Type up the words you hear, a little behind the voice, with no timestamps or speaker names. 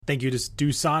Thank you to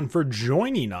Dusan for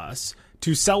joining us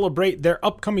to celebrate their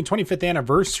upcoming 25th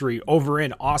anniversary over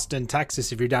in Austin,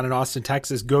 Texas. If you're down in Austin,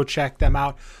 Texas, go check them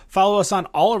out. Follow us on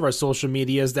all of our social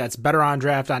medias. That's Better on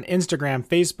Draft on Instagram,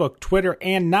 Facebook, Twitter,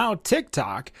 and now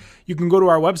TikTok. You can go to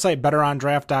our website,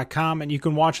 betterondraft.com, and you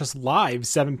can watch us live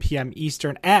 7 p.m.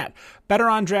 Eastern at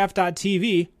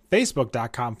betterondraft.tv,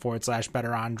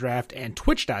 facebook.com/betterondraft, and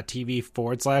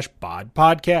twitch.tv/bod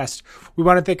podcast. We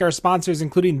want to thank our sponsors,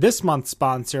 including this month's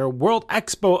sponsor, World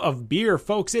Expo of Beer.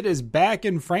 Folks, it is back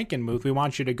in Frankenmuth. We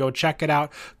want you to go check it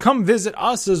out. Come visit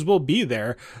us as we'll be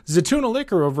there. Zatuna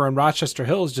Liquor over in Rochester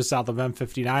Hills, just south of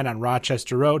M59 on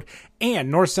Rochester Road,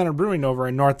 and North Center Brewing over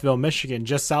in Northville, Michigan,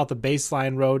 just south of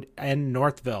Baseline Road in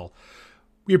Northville.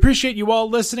 We appreciate you all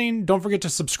listening. Don't forget to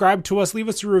subscribe to us. Leave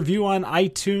us a review on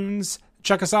iTunes.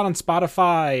 Check us out on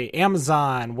Spotify,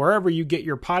 Amazon, wherever you get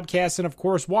your podcasts. And of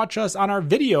course, watch us on our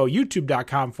video,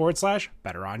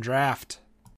 youtube.com/betterondraft.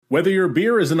 Whether your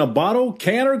beer is in a bottle,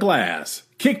 can, or glass,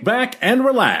 kick back and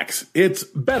relax. It's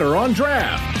Better on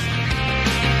Draft.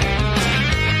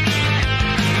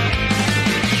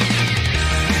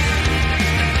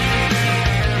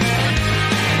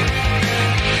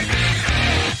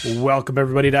 Welcome,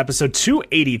 everybody, to episode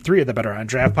 283 of the Better on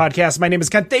Draft podcast. My name is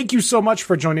Ken. Thank you so much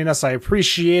for joining us. I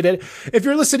appreciate it. If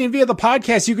you're listening via the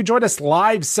podcast, you can join us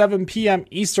live 7 p.m.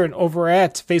 Eastern over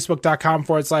at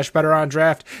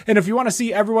facebook.com/betterondraft. And if you want to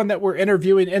see everyone that we're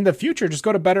interviewing in the future, just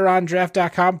go to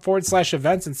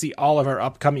betterondraft.com/events and see all of our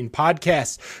upcoming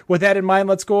podcasts. With that in mind,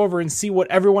 let's go over and see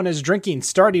what everyone is drinking,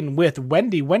 starting with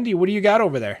Wendy. Wendy, what do you got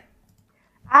over there?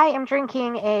 I am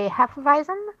drinking a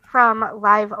Hefeweizen from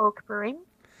Live Oak Brewing.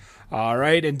 All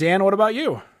right. And Dan, what about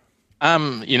you?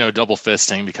 I'm, double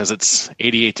fisting because it's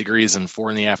 88 degrees and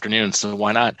 4 in the afternoon. So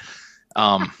why not?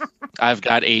 I've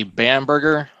got a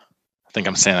Bamberger. I think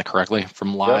I'm saying that correctly,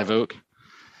 from Live Oak.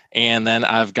 And then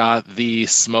I've got the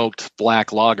smoked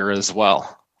black lager as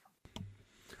well.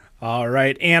 All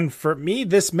right. And for me,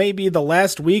 this may be the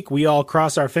last week. We all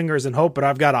cross our fingers and hope, but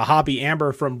I've got a Hobby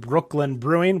Amber from Brooklyn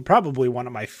Brewing, probably one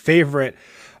of my favorite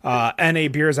NA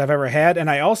beers I've ever had. And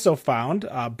I also found,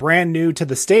 brand new to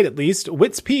the state at least,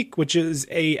 Witt's Peak, which is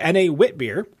a NA wit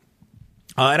beer.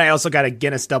 And I also got a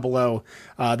Guinness 00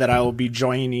 that I will be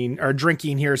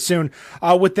drinking here soon.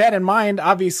 With that in mind,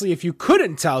 obviously, if you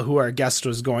couldn't tell who our guest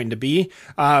was going to be,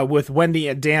 with Wendy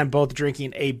and Dan both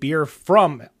drinking a beer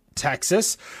from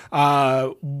Texas,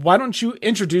 why don't you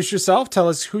introduce yourself? Tell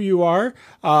us who you are,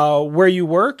 where you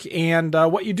work, and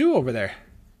what you do over there.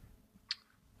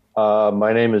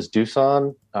 My name is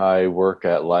Dusan. I work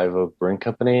at Live Oak Brewing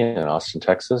Company in Austin,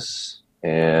 Texas,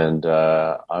 and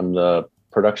I'm the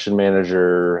production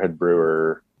manager, head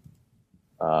brewer,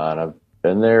 and I've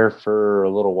been there for a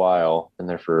little while. Been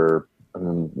there for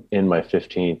in my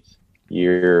 15th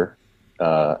year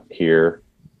here,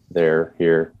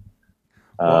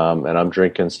 and I'm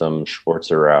drinking some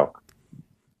Schwarzer Rauch.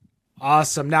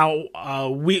 Awesome. Now,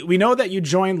 we know that you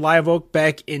joined Live Oak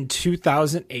back in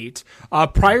 2008.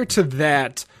 Prior to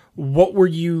that, what were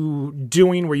you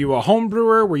doing? Were you a home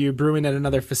brewer? Were you brewing at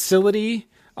another facility?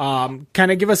 Kind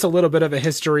of give us a little bit of a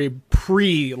history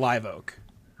pre-Live Oak.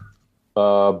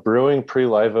 Brewing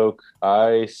pre-Live Oak,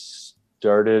 I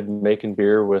started making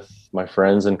beer with my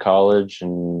friends in college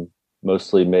and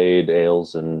mostly made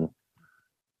ales and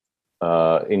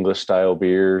English-style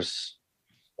beers.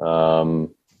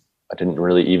 I didn't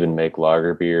really even make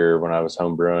lager beer when I was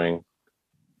home brewing.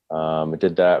 I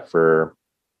did that for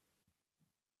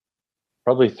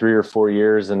probably 3 or 4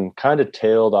 years and kind of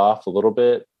tailed off a little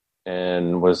bit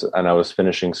and I was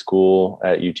finishing school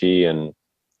at UT and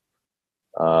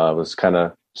was kind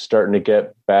of starting to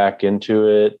get back into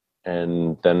it.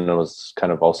 And then I was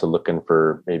kind of also looking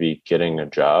for maybe getting a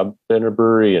job in a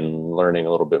brewery and learning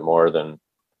a little bit more than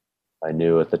I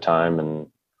knew at the time. And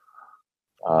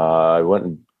I went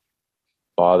and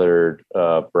bothered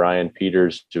Brian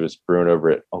Peters, who was brewing over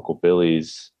at Uncle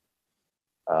Billy's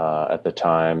at the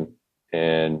time,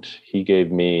 and he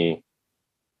gave me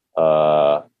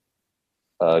a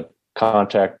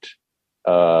contact.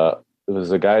 It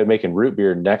was a guy making root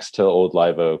beer next to Old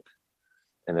Live Oak,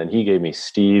 and then he gave me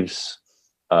Steve's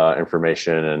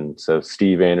information, and so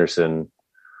Steve Anderson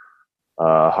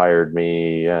hired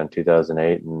me in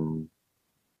 2008, and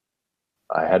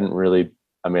I hadn't really.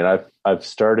 I mean, I've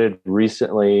started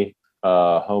recently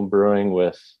home brewing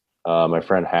with my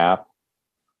friend Hap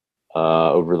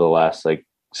over the last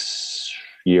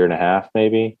year and a half,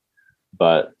 maybe.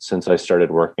 But since I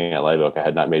started working at Live Oak, I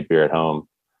had not made beer at home.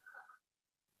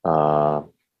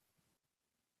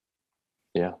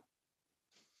 Yeah.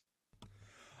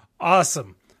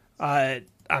 Awesome.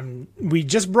 we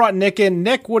just brought Nick in.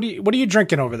 Nick, what are you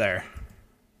drinking over there?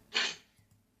 Can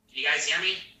you guys hear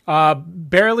me?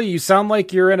 Barely. You sound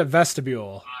like you're in a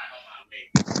vestibule.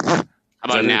 How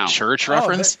about now? Church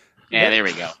reference? Yeah, there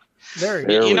we go. There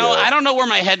you You know, I don't know where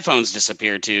my headphones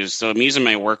disappeared to, so I'm using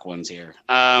my work ones here.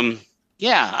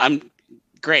 Yeah, I'm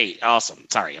great. Awesome.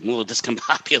 Sorry, I'm a little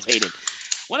discombobulated.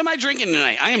 What am I drinking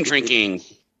tonight? I am drinking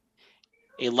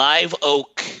a Live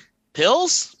Oak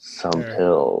Pils. Some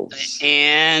pills.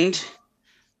 And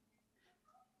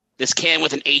this can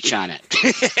with an H on it.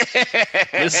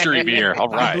 Mystery beer. All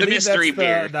right. The mystery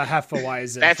beer. The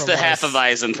Hefeweizen. That's the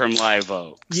Hefeweizen from Live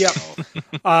Oak. Yep.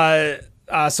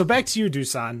 So back to you,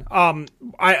 Dusan.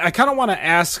 I kind of want to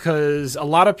ask, because a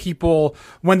lot of people,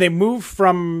 when they move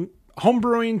from home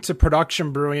brewing to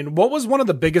production brewing, what was one of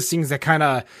the biggest things that kind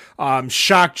of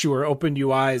shocked you or opened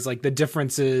your eyes, like the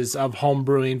differences of home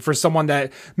brewing for someone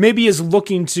that maybe is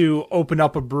looking to open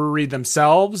up a brewery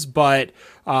themselves, but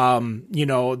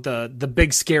the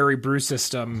big scary brew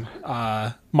system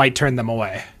might turn them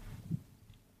away?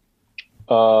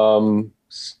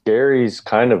 Scary's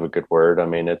kind of a good word. I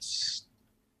mean, it's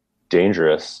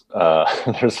dangerous.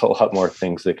 There's a lot more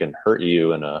things that can hurt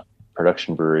you in a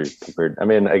production brewery compared. I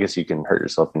mean, I guess you can hurt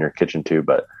yourself in your kitchen too,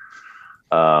 but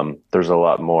there's a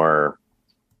lot more.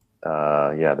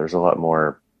 There's a lot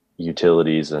more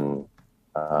utilities and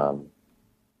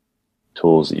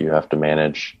tools that you have to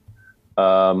manage.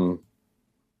 As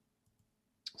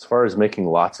far as making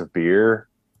lots of beer,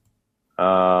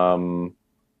 I don't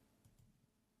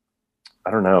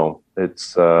know.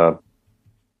 It's I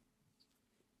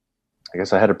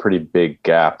guess I had a pretty big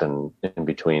gap in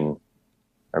between.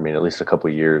 I mean, at least a couple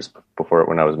of years before,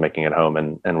 when I was making it home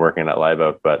and working at Live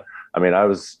Oak. But I mean,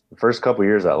 the first couple of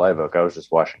years at Live Oak, I was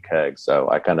just washing kegs. So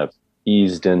I kind of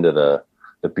eased into the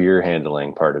beer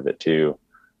handling part of it too.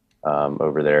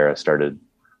 Over there, I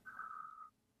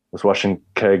was washing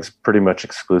kegs pretty much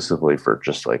exclusively for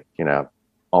just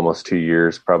almost 2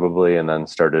 years probably. And then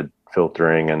started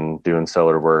filtering and doing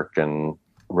cellar work and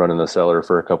running the cellar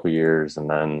for a couple of years, and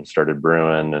then started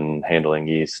brewing and handling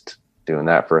yeast, doing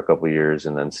that for a couple of years.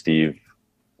 And then Steve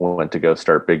went to go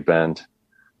start Big Bend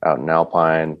out in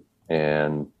Alpine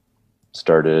and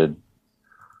started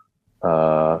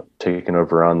taking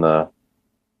over on the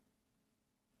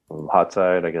hot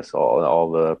side, I guess,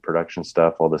 all the production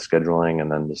stuff, all the scheduling,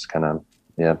 and then just kind of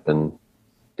been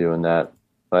doing that.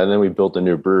 And then we built a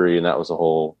new brewery, and that was a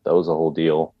whole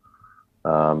deal.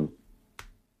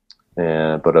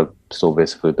 But I've still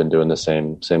basically been doing the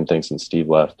same thing since Steve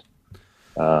left.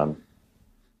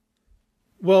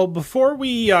 Well, before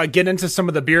we get into some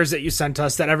of the beers that you sent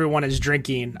us that everyone is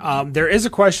drinking, there is a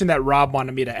question that Rob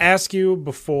wanted me to ask you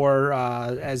before.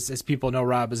 As people know,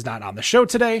 Rob is not on the show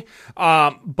today.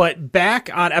 But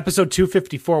back on episode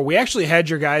 254, we actually had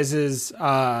your guys'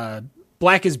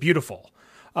 Black is Beautiful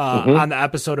on the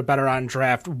episode of Better on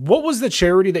Draft. What was the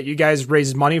charity that you guys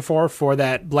raised money for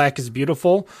that Black is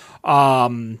Beautiful?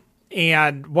 And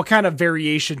what kind of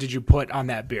variation did you put on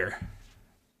that beer?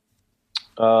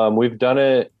 We've done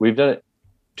it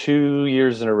 2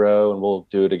 years in a row, and we'll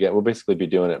do it again. We'll basically be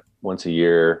doing it once a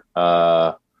year.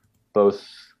 Both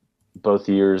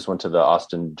years went to the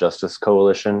Austin Justice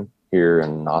Coalition here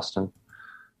in Austin,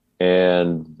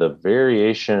 and the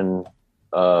variation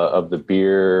of the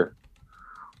beer,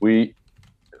 we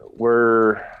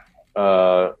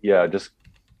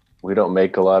don't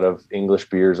make a lot of English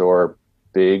beers or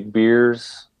big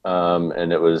beers, and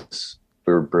we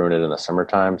were brewing it in the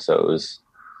summertime, so it was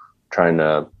trying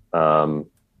to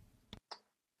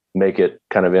make it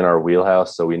kind of in our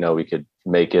wheelhouse, so we know we could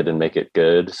make it and make it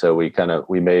good. So we kept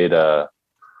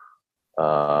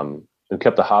the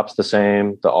hops the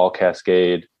same, the all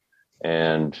Cascade,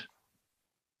 and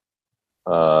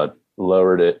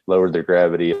lowered the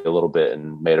gravity a little bit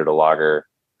and made it a lager,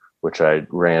 which I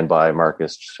ran by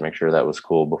Marcus just to make sure that was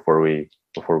cool before we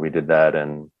did that.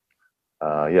 And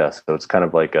so it's kind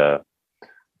of like a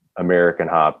American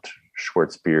hopped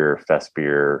Schwarzbier, Fest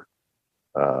beer,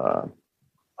 hybrid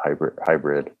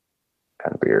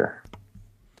kind of beer.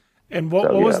 And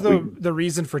what was the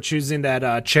reason for choosing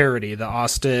that charity, the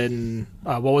Austin?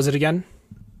 What was it again?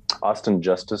 Austin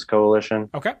Justice Coalition.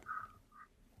 Okay.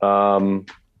 We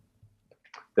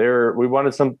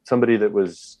wanted somebody that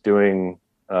was doing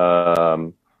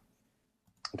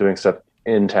stuff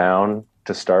in town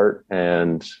to start,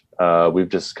 and we've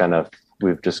just kept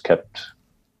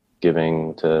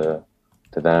giving to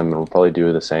them, and we'll probably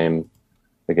do the same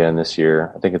again this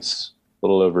year. I think it's a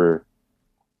little over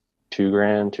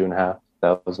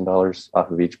 $2,500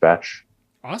 off of each batch.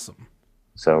 Awesome.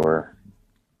 So we're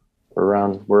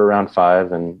around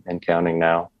 5 and counting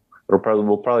now.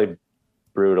 we'll probably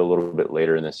brew it a little bit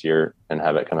later in this year and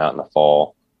have it come out in the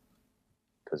fall,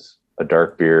 because a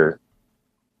dark beer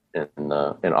in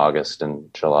August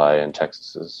and July in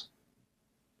Texas is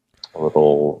a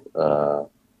little I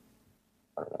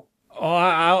don't know. Oh,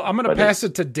 I'm going to pass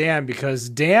it to Dan, because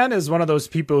Dan is one of those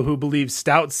people who believes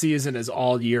stout season is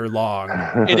all year long.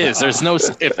 It is. There's no,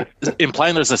 if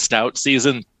implying there's a stout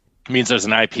season means there's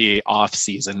an IPA off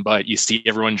season, but you see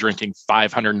everyone drinking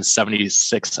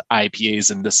 576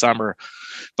 IPAs in December.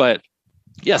 But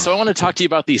yeah, so I want to talk to you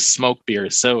about these smoke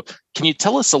beers. So can you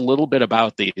tell us a little bit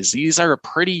about these? These are a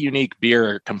pretty unique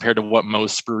beer compared to what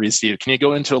most breweries do. Can you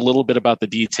go into a little bit about the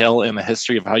detail and the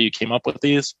history of how you came up with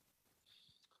these?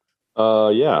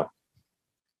 Yeah.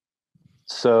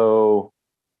 So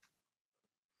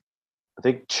I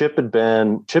think Chip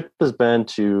has been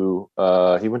to,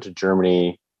 he went to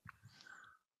Germany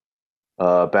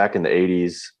back in the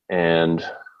 80s and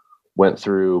went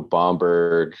through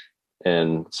Bamberg,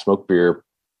 and smoke beer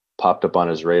popped up on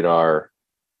his radar.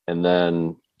 And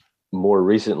then more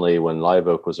recently, when Live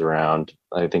Oak was around,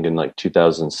 I think in like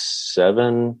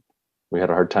 2007, we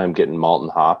had a hard time getting malt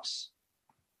and hops.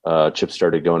 Chip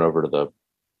started going over to the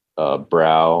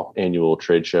Brau annual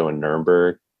trade show in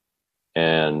Nuremberg,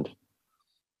 and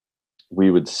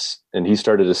he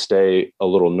started to stay a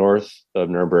little north of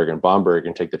Nuremberg and Bamberg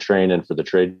and take the train in for the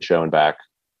trade show and back.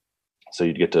 So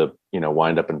you'd get to,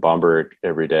 wind up in Bamberg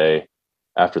every day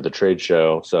after the trade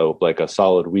show. So like a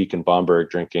solid week in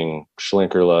Bamberg drinking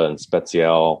Schlenkerla and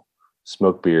Spezial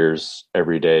smoke beers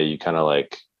every day. You kind of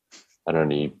like, I don't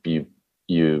know,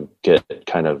 you get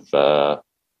kind of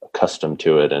accustomed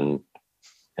to it, and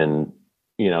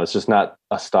it's just not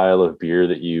a style of beer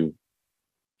that you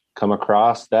come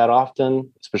across that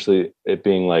often, especially it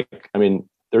being like, I mean,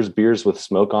 there's beers with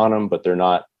smoke on them, but they're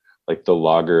not like the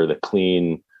lager, the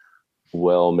clean,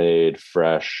 well-made,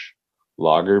 fresh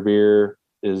lager beer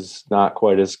is not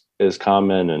quite as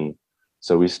common. And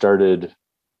so we started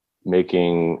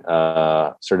making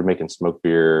smoke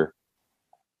beer,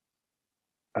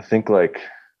 I think like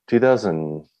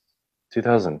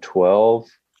 2012. I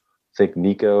think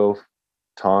Nico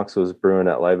Tonks was brewing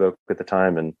at Live Oak at the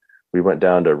time, and we went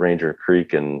down to Ranger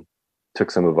Creek and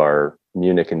took some of our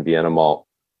Munich and Vienna malt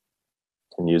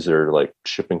and used their like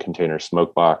shipping container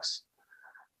smoke box,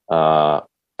 kind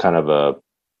of a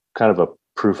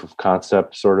proof of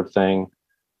concept sort of thing.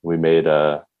 We made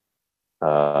our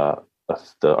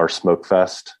smoke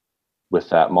fest with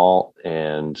that malt,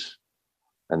 and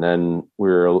then we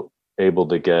were able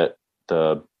to get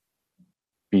the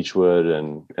Beechwood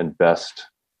and best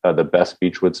the best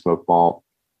Beechwood smoke malt.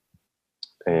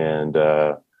 And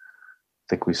I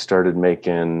think we made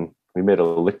a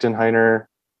Lichtenheiner,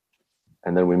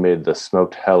 and then we made the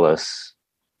smoked Helles.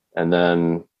 And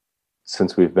then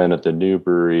since we've been at the new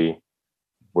brewery,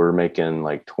 we're making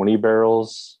like 20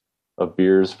 barrels of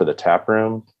beers for the tap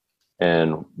room.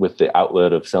 And with the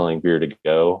outlet of selling beer to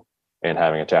go and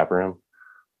having a tap room,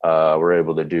 we're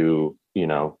able to do,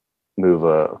 move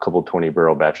a couple 20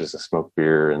 barrel batches of smoked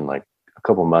beer in like a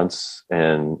couple months.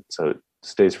 And so it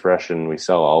stays fresh and we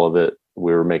sell all of it.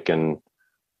 We were making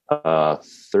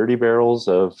 30 barrels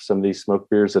of some of these smoked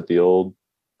beers at the old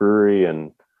brewery,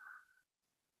 and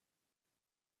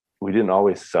we didn't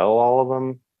always sell all of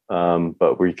them,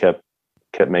 but we kept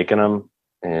making them.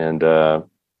 And I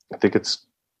think it's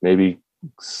maybe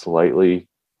slightly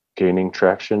gaining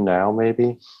traction now,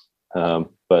 maybe.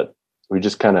 But we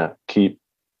just kind of keep,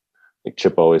 like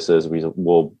Chip always says,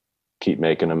 we'll keep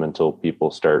making them until people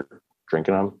start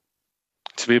drinking them.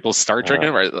 So people start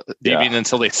drinking them? Or do you mean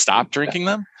until they stop drinking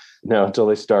them? No, until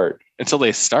they start. Until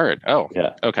they start. Oh,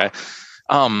 yeah. Okay.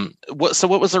 So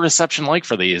what was the reception like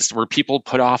for these? Were people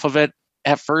put off of it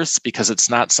at first because it's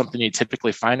not something you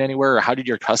typically find anywhere? Or how did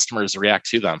your customers react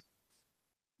to them?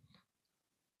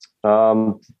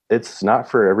 It's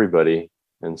not for everybody.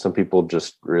 And some people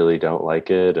just really don't like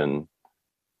it. And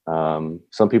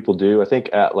some people do. I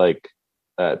think at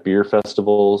beer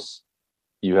festivals,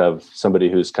 you have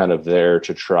somebody who's kind of there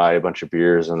to try a bunch of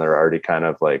beers, and they're already kind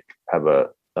of like have a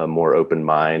more open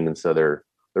mind. And so they're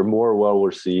more well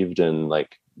received in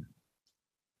like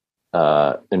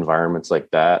environments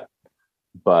like that.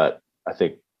 But I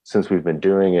think since we've been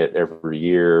doing it every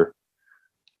year,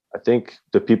 I think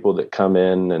the people that come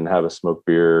in and have a smoked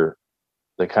beer,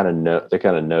 they kind of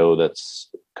know that's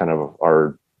kind of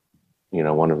our,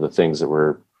 one of the things that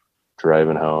we're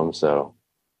driving home. So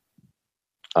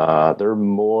they're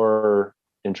more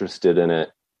interested in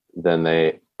it than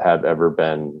they have ever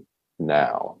been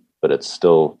now, but it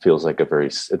still feels like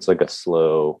it's like a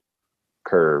slow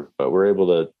curve, but we're able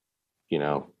to,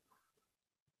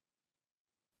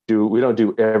 we don't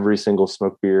do every single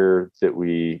smoke beer that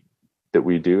we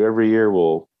do every year.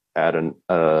 We'll add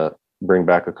bring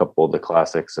back a couple of the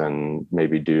classics and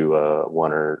maybe do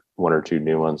one or two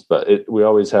new ones. But we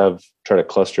always try to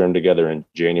cluster them together in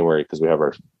January because we have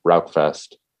our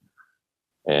Rockfest,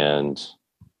 and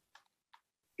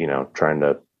trying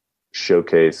to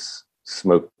showcase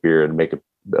smoked beer and make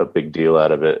a big deal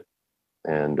out of it.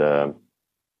 And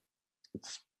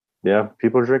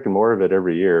people are drinking more of it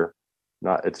every year.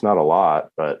 It's not a lot,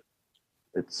 but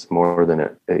it's more than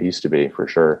it used to be, for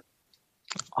sure.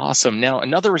 Awesome. Now,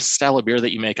 another style of beer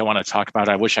that you make I want to talk about,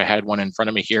 I wish I had one in front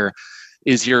of me here,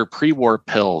 is your pre-war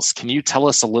pills. Can you tell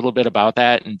us a little bit about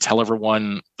that and tell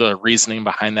everyone the reasoning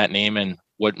behind that name and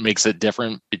what makes it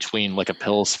different between like a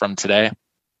pills from today?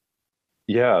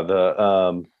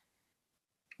 Yeah,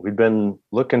 we've been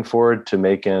looking forward to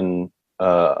making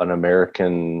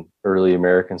an early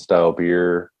American style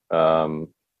beer.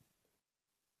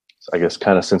 I guess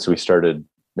kind of since we started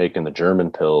making the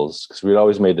German pills, because we'd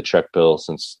always made the Czech pill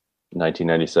since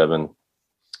 1997,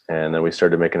 and then we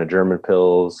started making the German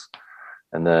pills,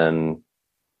 and then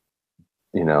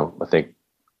I think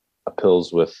a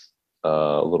pills with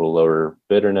a little lower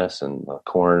bitterness and the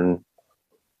corn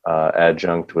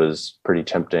adjunct was pretty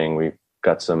tempting. We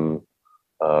got some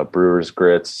brewer's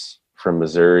grits from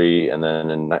Missouri, and then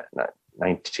in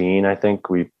 19, I think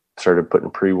we started putting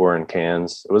pre-war in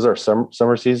cans. It was our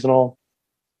summer seasonal.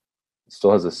 It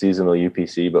still has a seasonal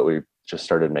UPC, but we just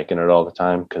started making it all the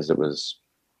time because it was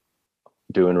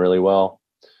doing really well.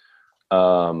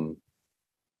 And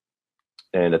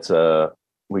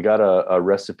we got a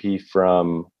recipe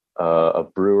from a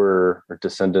brewer or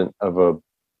descendant of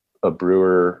a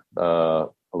brewer, a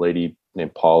lady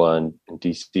named Paula in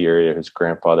DC area, whose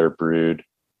grandfather brewed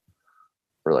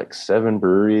for like 7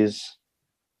 breweries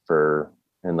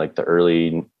in like the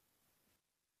early,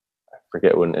 I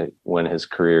forget when his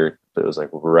career, but it was like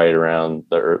right around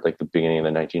the beginning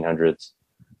of the 1900s.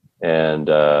 And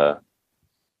it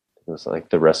was like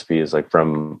the recipe is like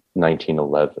from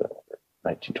 1911,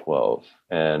 1912.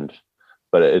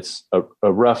 But it's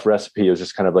a rough recipe. It was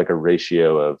just kind of like a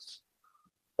ratio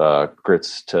of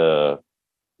grits to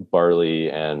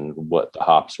barley and what the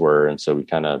hops were. And so we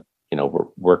kind of,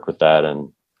 worked with that.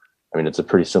 And I mean, it's a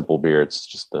pretty simple beer. It's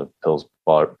just the pills,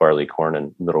 barley, corn,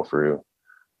 and middle fruit,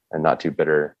 and not too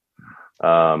bitter.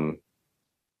 And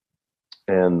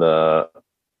the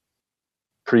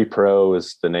pre-pro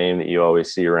is the name that you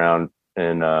always see around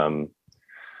in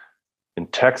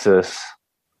Texas.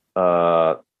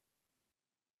 The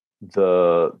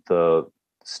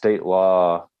state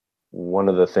law, one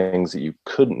of the things that you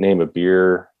couldn't name a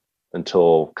beer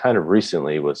until kind of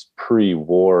recently was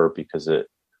pre-war, because it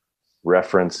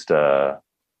referenced a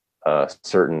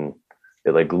certain,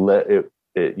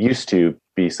 it used to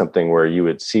be something where you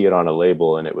would see it on a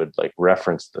label and it would like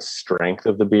reference the strength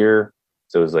of the beer.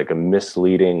 So it was like a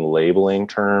misleading labeling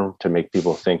term to make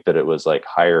people think that it was like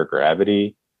higher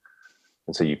gravity.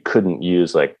 And so you couldn't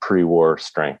use like pre-war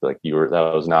strength, that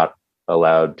was not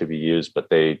allowed to be used, but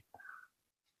they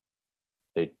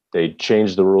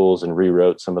changed the rules and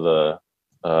rewrote some of the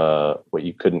what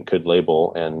you could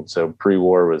label, and so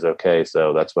pre-war was okay.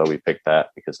 So that's why we picked that,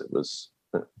 because it was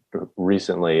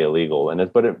recently illegal,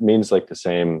 but it means like the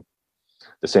same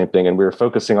thing. And we were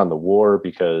focusing on the war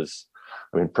because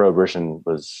I mean prohibition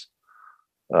was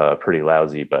pretty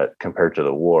lousy, but compared to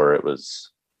the war, it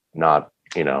was not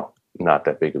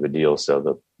that big of a deal.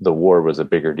 So the war was a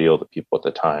bigger deal to people at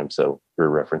the time. So we're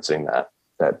referencing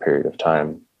that period of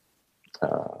time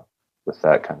with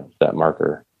that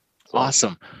marker. So.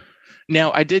 Awesome.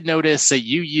 Now, I did notice that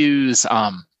you use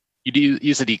a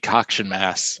decoction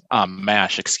mash,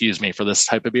 for this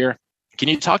type of beer. Can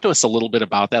you talk to us a little bit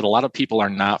about that? A lot of people are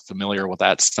not familiar with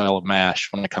that style of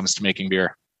mash when it comes to making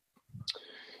beer.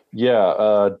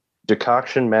 Yeah,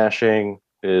 decoction mashing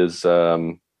is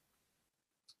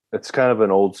it's kind of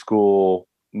an old school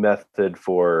method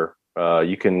for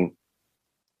you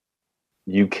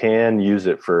can use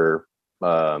it for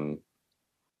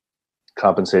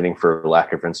compensating for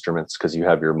lack of instruments, because you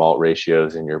have your malt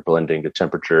ratios and you're blending to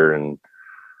temperature, and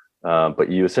but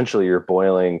you're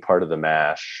boiling part of the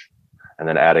mash and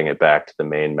then adding it back to the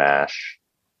main mash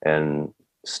and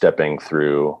stepping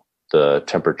through the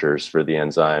temperatures for the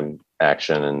enzyme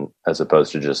action, and as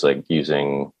opposed to just like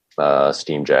using a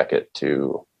steam jacket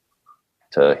to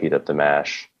heat up the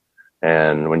mash.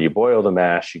 And when you boil the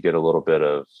mash, you get a little bit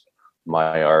of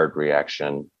Maillard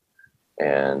reaction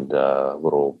and a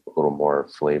little more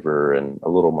flavor and a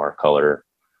little more color.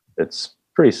 It's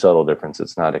pretty subtle difference.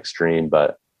 It's not extreme,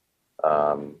 but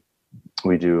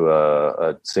we do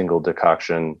a single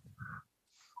decoction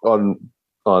on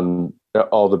on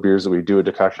all the beers that we do a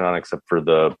decoction on, except for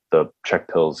the Czech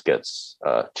Pils gets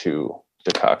 2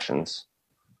 decoctions.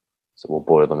 So we'll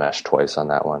boil the mash twice on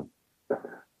that one.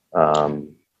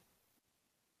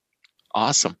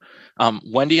 Awesome.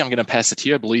 Wendy, I'm going to pass it to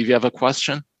you. I believe you have a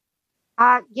question.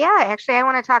 Yeah, actually, I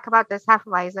want to talk about this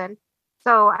Hefeweizen.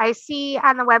 So I see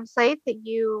on the website that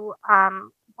you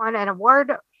won an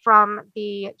award from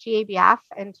the GABF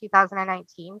in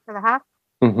 2019 for the Hef.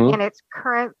 Mm-hmm. And it's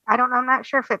current. I don't know. I'm not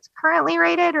sure if it's currently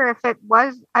rated or if it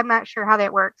was. I'm not sure how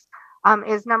that works.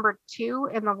 Is number 2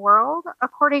 in the world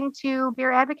according to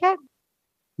Beer Advocate.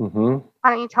 Mm-hmm. Why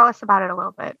don't you tell us about it a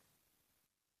little bit?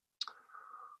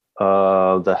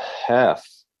 The Hef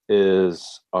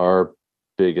is our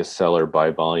biggest seller by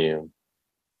volume.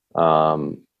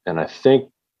 And I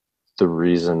think the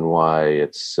reason why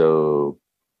it's so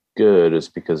good is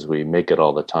because we make it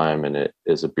all the time, and it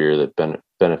is a beer that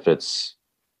benefits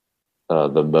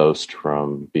the most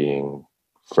from being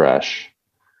fresh.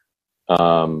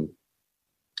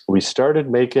 We started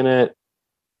making it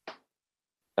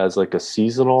as like a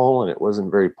seasonal, and it wasn't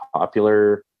very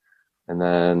popular. And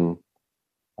then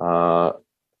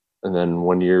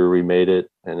 1 year we made it,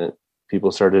 and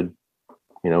people started,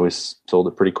 we sold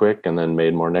it pretty quick, and then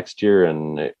made more next year,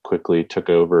 and it quickly took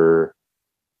over.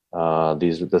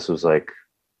 This was like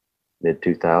mid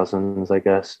 2000s, I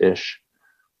guess, ish.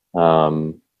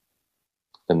 And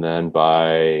then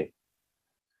by,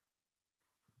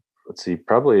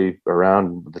 probably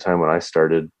around the time when I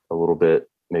started,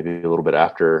 maybe a little bit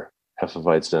after,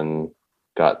 Hefeweizen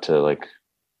got to like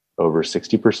over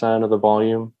 60% of the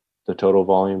volume, the total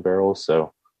volume barrels.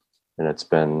 So, and it's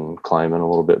been climbing a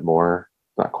little bit more,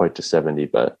 not quite to 70,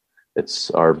 but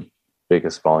it's our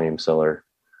biggest volume seller.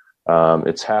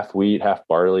 It's half wheat, half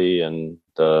barley, and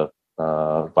the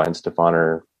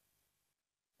Weihenstephaner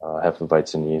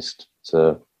Hefeweizen yeast. It's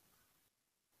a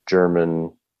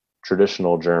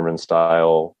traditional German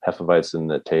style Hefeweizen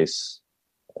that tastes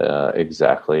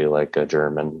exactly like a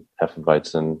German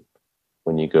Hefeweizen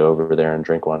when you go over there and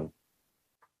drink one.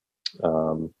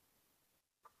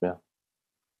 Yeah.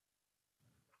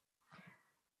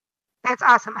 That's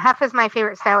awesome. Hef is my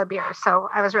favorite style of beer, so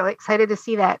I was really excited to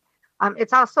see that.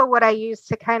 It's also what I use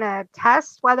to kind of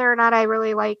test whether or not I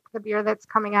really like the beer that's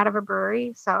coming out of a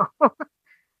brewery. So,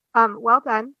 well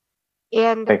done.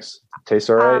 And thanks. Tastes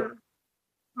all right.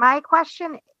 My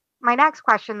next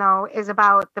question though, is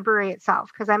about the brewery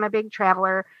itself, because I'm a big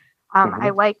traveler.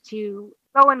 I like to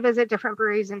go and visit different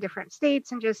breweries in different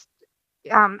states, and just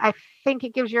I think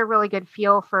it gives you a really good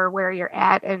feel for where you're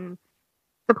at and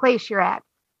the place you're at.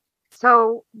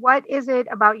 So, what is it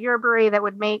about your brewery that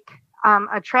would make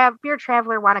a beer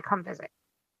traveler want to come visit?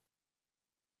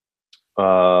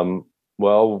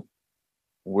 Well,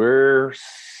 we're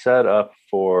set up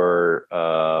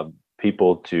for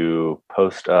people to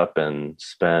post up and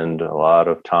spend a lot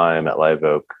of time at Live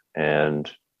Oak,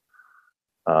 and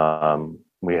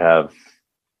we have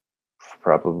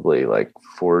probably like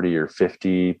 40 or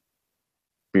 50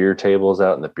 beer tables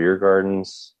out in the beer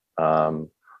gardens.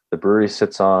 The brewery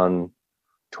sits on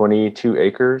 22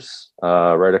 acres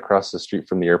right across the street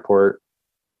from the airport,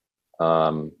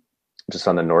 just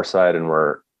on the north side, and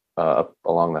we're up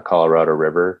along the Colorado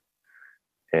River.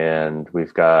 And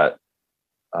we've got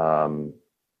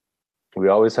we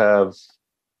always have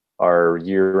our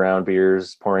year-round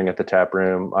beers pouring at the tap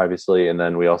room, obviously, and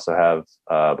then we also have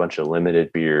a bunch of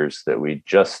limited beers that we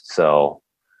just sell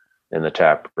in the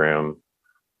tap room.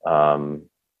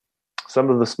 Some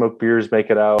of the smoked beers make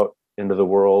it out into the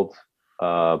world,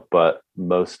 but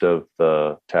most of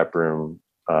the taproom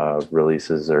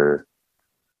releases are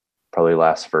probably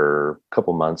last for a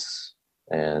couple months,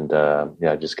 and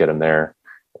just get them there.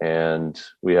 And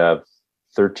we have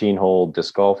 13-hole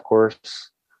disc golf course,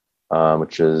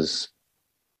 which is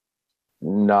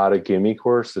not a gimme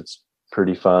course. It's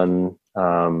pretty fun,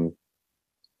 and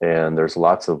there's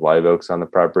lots of live oaks on the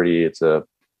property. It's a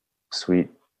sweet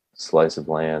slice of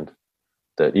land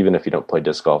that, even if you don't play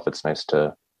disc golf, it's nice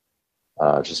to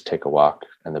just take a walk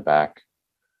in the back.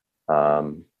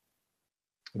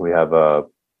 We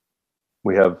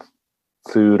have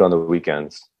food on the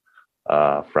weekends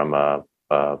from a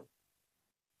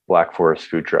Black Forest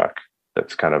food truck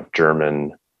that's kind of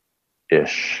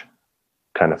German-ish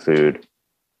kind of food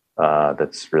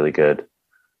that's really good.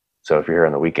 So if you're here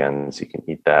on the weekends, you can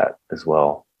eat that as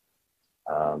well.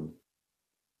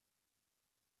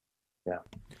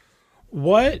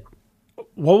 What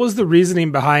was the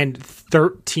reasoning behind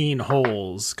 13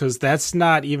 holes? Because that's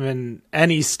not even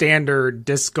any standard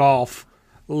disc golf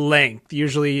length.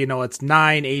 Usually, it's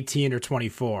 9, 18, or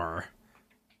 24.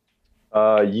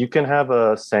 You can have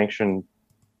a sanctioned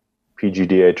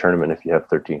PGDA tournament if you have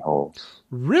 13 holes.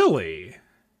 Really?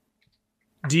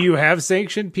 Do you have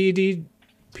sanctioned PDGA?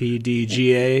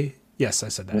 Yes, I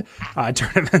said that.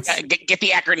 Tournaments. Get the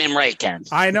acronym right, Ken.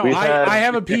 I know. I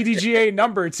have a PDGA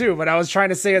number too, but I was trying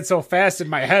to say it so fast in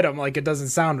my head. I'm like, it doesn't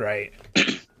sound right.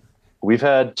 We've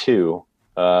had 2.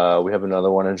 We have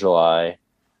another one in July.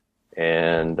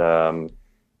 And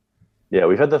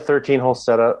we've had the 13-hole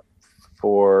setup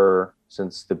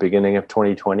since the beginning of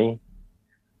 2020.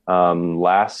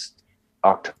 Last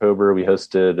October, we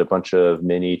hosted a bunch of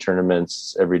mini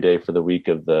tournaments every day for the week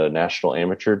of the National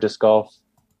Amateur Disc Golf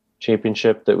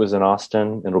Championship that was in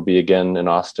Austin. It'll be again in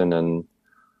Austin in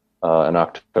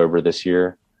October this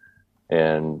year.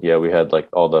 And we had like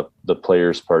all the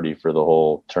players party for the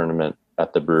whole tournament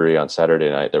at the brewery on Saturday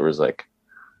night. There was like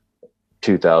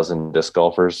 2,000 disc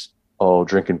golfers all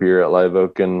drinking beer at Live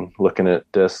Oak and looking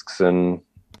at discs. And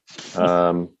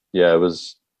it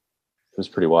was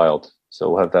pretty wild. So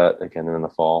we'll have that again in the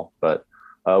fall. But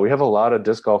we have a lot of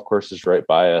disc golf courses right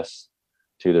by us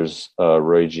too. There's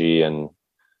Roy G and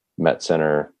Met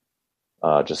Center,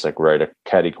 just like right a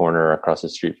caddy corner across the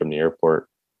street from the airport.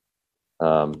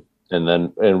 And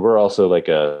we're also like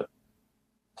a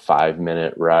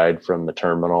 5-minute ride from the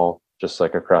terminal, just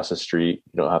like across the street.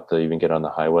 You don't have to even get on the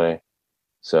highway.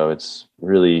 So it's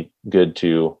really good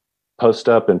to post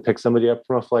up and pick somebody up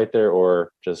from a flight there,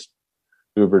 or just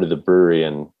Uber to the brewery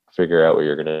and figure out what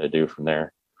you're going to do from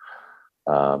there.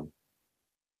 And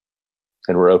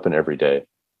we're open every day.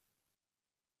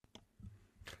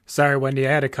 Sorry, Wendy,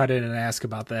 I had to cut in and ask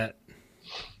about that.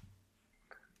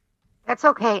 That's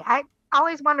okay. I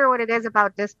always wonder what it is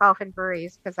about disc golf and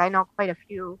breweries, because I know quite a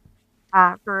few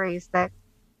breweries that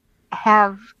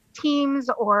have teams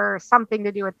or something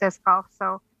to do with disc golf.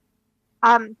 So,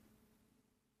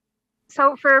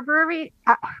 so for a brewery,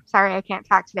 sorry, I can't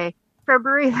talk today. For a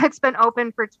brewery that's been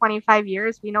open for 25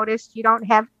 years, we noticed you don't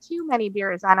have too many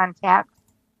beers on Untappd,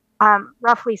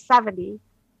 roughly 70.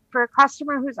 For a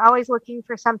customer who's always looking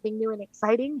for something new and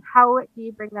exciting, how do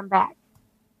you bring them back?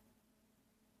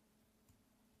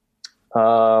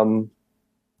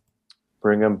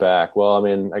 Bring them back. Well, I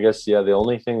mean, I guess, the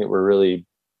only thing that we're really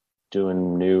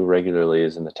doing new regularly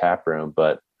is in the tap room.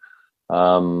 But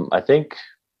I think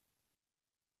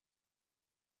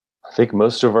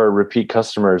most of our repeat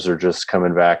customers are just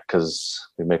coming back because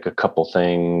we make a couple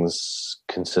things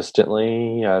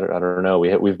consistently. I don't know.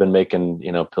 We've been making,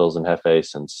 Pils and Hefe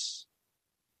since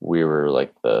we were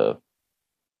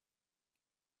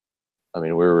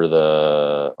we were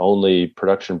the only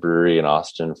production brewery in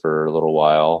Austin for a little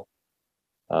while.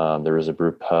 There was a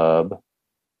brew pub,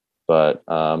 but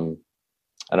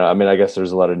I guess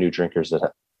there's a lot of new drinkers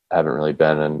that haven't really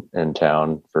been in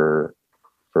town for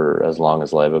as long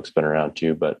as Live Oak's been around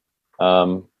too. But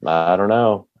I don't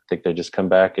know. I think they just come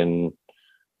back and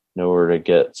know where to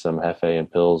get some Hefe and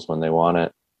Pils when they want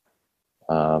it.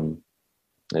 And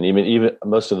even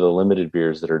most of the limited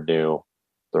beers that are new,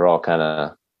 they're all kind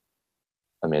of,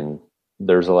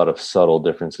 there's a lot of subtle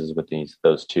differences with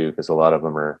those two, because a lot of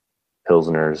them are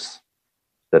Pilsners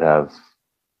that have,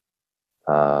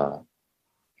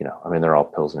 they're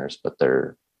all Pilsners, but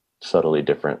they're subtly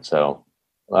different. So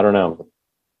I don't know.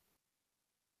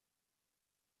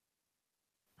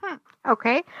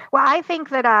 Okay. Well, I think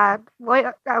that a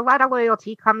lot of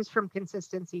loyalty comes from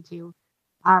consistency too.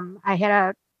 I had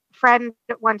a friend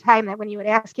at one time that when you would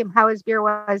ask him how his beer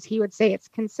was, he would say it's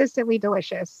consistently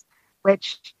delicious,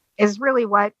 which is really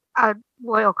what a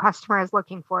loyal customer is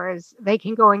looking for. Is they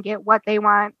can go and get what they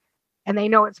want, and they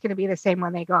know it's going to be the same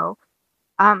when they go.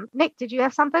 Nick, did you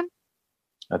have something?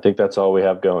 I think that's all we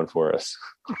have going for us.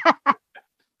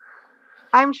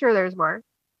 I'm sure there's more.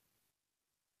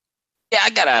 Yeah, I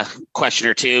got a question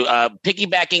or two.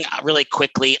 Piggybacking really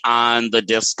quickly on the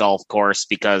disc golf course,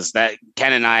 because that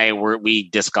Ken and I we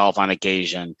disc golf on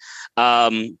occasion.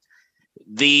 The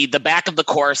back of the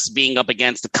course being up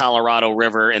against the Colorado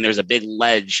River, and there's a big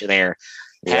ledge there.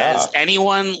 Yeah. Has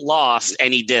anyone lost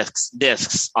any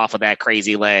discs off of that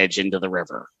crazy ledge into the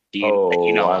river?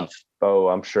 I'm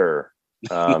sure.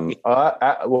 I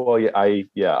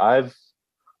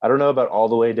don't know about all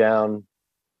the way down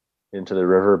into the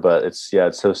river, but it's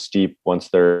so steep. Once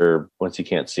you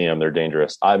can't see them, they're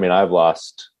dangerous. I've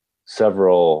lost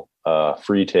several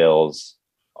free tails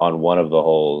on one of the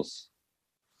holes,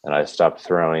 and I stopped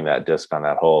throwing that disc on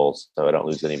that hole so I don't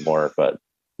lose any more. But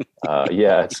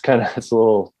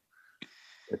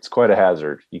it's quite a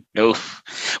hazard. Oof.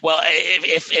 Well,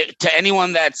 if to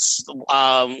anyone that's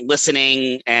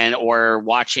listening and or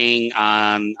watching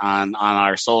on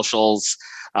our socials,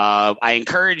 I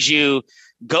encourage you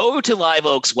go to Live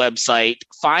Oak's website,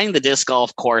 find the disc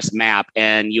golf course map,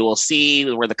 and you will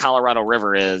see where the Colorado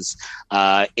River is.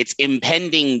 It's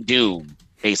impending doom.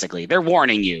 Basically, they're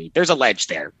warning you. There's a ledge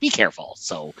there. Be careful.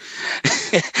 So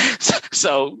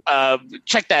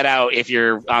check that out if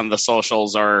you're on the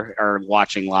socials or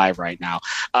watching live right now.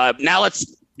 Now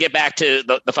let's get back to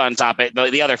the fun topic,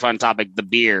 the other fun topic, the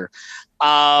beer.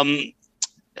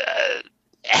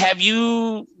 Have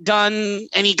you done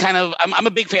any kind of? I'm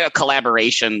a big fan of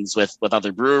collaborations with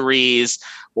other breweries,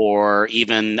 or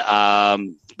even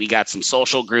we got some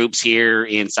social groups here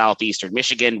in southeastern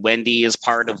Michigan. Wendy is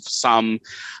part of some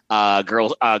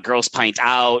Girls Pint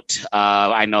Out.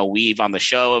 I know we've on the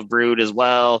show have brewed as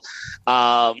well.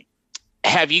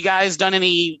 Have you guys done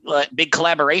any big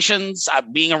collaborations?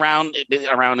 Being around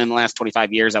in the last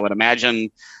 25 years, I would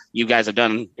imagine you guys have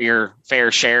done your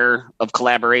fair share of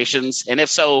collaborations, and if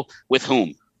so, with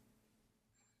whom?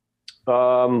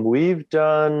 We've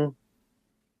done.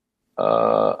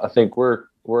 I think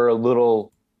we're a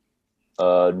little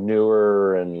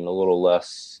newer and a little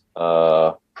less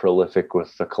prolific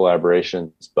with the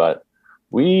collaborations, but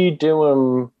we do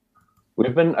them.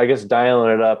 We've been, I guess,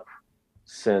 dialing it up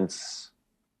since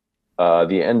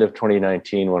the end of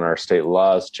 2019 when our state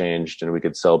laws changed and we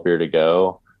could sell beer to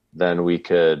go. Then we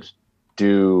could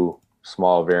do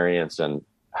small variants and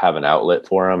have an outlet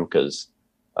for them, because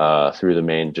through the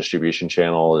main distribution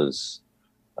channel is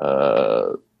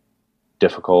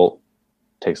difficult,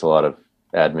 takes a lot of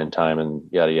admin time and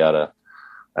yada yada,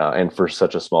 and for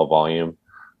such a small volume.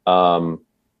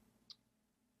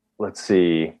 Let's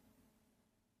see.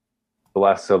 The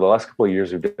last couple of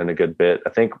years we've done a good bit. I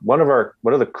think one of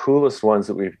the coolest ones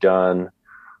that we've done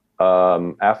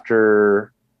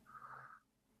after,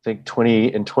 I think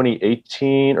early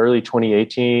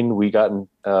 2018, we got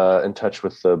in touch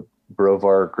with the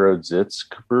Brovar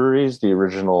Grodzitsk breweries, the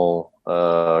original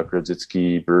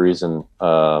Grodzicki breweries in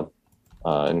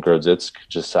Grodzitsk,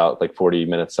 just south, like 40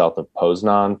 minutes south of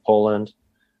Poznan, Poland.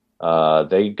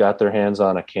 They got their hands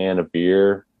on a can of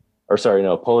beer,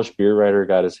 a Polish beer writer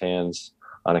got his hands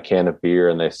on a can of beer,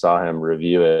 and they saw him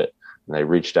review it, and they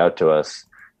reached out to us,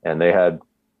 and they had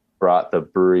brought the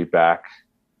brewery back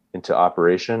into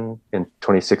operation in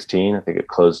 2016. I think it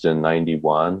closed in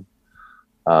 91.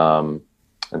 And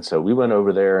so we went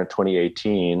over there in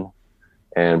 2018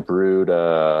 and brewed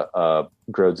a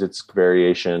Grodzitsk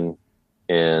variation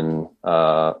at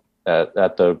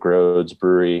the Grodz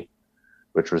brewery,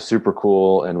 which was super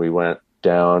cool. And we went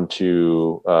down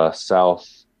to south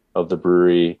of the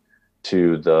brewery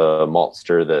to the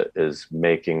maltster that is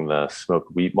making the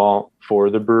smoked wheat malt for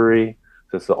the brewery.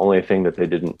 That's the only thing that they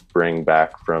didn't bring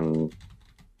back from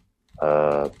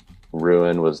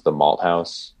Ruin was the malt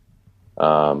house.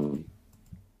 And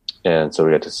so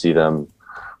we got to see them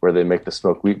where they make the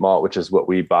smoked wheat malt, which is what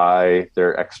we buy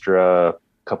their extra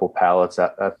couple pallets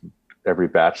at every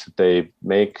batch that they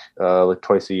make like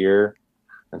twice a year.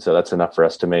 And so that's enough for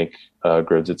us to make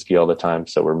Grodzicki all the time.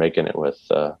 So we're making it with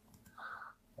the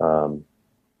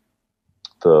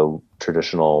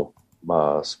traditional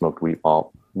smoked wheat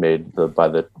malt made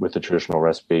with the traditional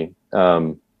recipe.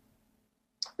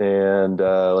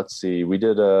 Let's see, we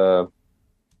did a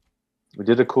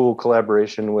cool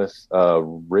collaboration with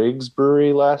Riggs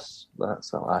Brewery last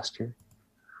year,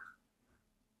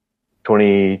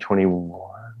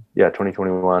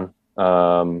 2021,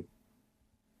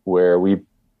 where we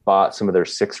bought some of their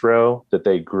 6-row that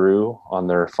they grew on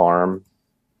their farm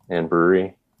and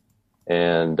brewery,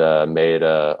 and made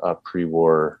a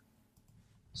pre-war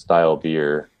style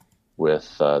beer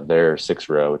with their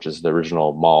 6-row, which is the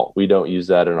original malt. We don't use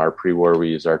that in our pre-war. We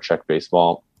use our Czech-based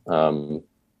malt.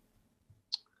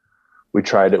 We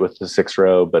tried it with the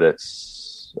 6-row, but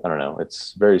it's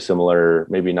very similar,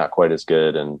 maybe not quite as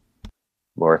good and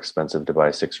more expensive to buy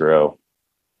 6-row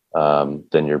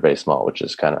than your base malt, which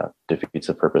is kind of defeats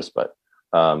the purpose. But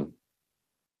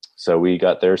so we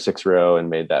got their 6-row and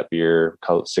made that beer,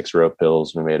 called it 6-row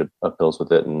Pils. We made a Pils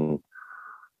with it, and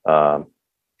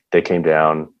they came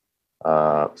down.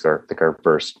 I think our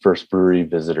first brewery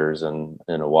visitors in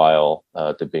a while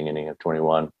at the beginning of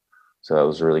 21. So that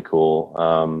was really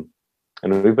cool.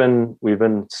 And we've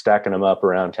been stacking them up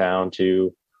around town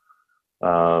too.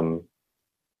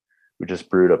 We just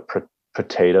brewed a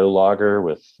potato lager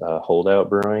with Holdout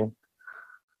Brewing,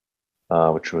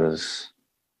 which was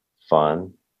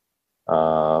fun. We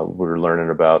were learning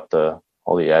about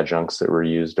all the adjuncts that were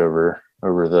used over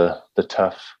the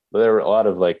tough. But there were a lot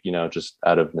of just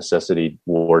out of necessity,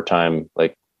 wartime,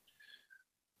 like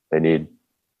they need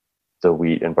the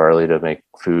wheat and barley to make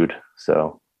food.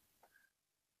 So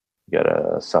you got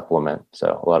a supplement.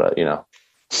 So a lot of,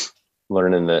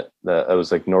 learning that I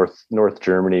was like North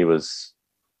Germany was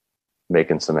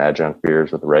making some adjunct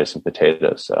beers with rice and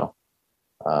potatoes. So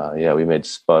yeah, we made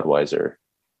Spudweiser,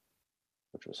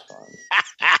 which was fun.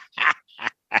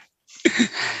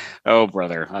 Oh,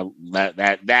 brother,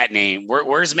 that name.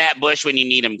 Where's Matt Bush when you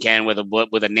need him, Ken? With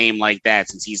a name like that,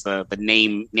 since he's the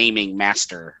naming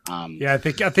master. Yeah, I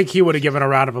think he would have given a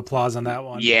round of applause on that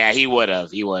one. Yeah, he would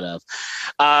have. You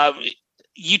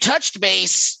touched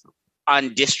base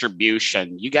on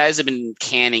distribution. You guys have been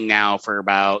canning now for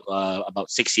about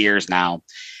 6 years now,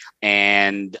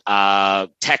 and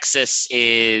Texas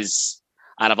is,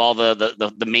 out of all out of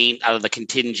the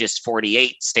contiguous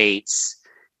 48 states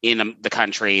in the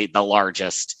country, the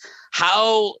largest.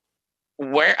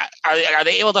 Where are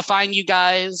they able to find you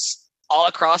guys all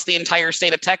across the entire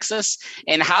state of Texas?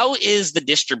 And how is the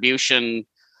distribution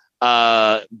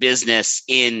business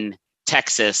in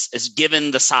Texas, is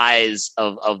given the size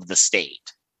of the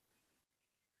state?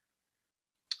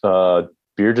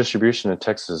 Beer distribution in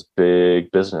Texas is big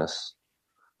business.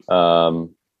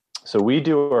 So we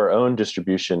do our own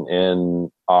distribution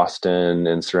in Austin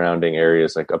and surrounding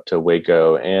areas, like up to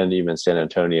Waco and even San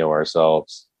Antonio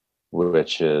ourselves,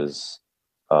 which is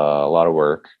a lot of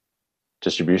work.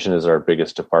 Distribution is our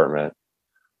biggest department,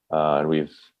 and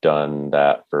we've done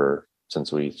that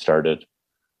since we started.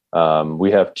 We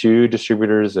have 2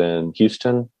 distributors in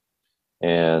Houston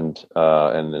and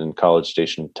in College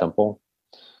Station Temple,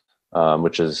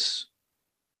 which is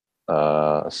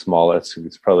small.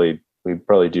 We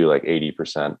probably do like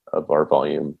 80% of our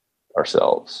volume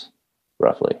ourselves,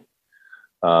 roughly.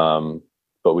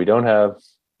 But we don't have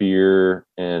beer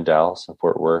in Dallas and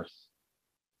Fort Worth.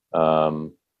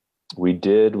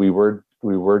 We were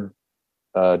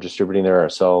distributing there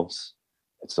ourselves.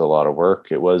 It's a lot of work.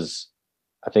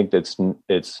 I think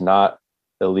it's not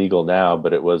illegal now,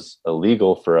 but it was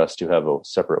illegal for us to have a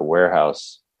separate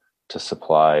warehouse to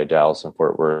supply Dallas and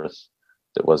Fort Worth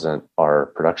that wasn't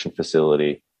our production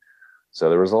facility. So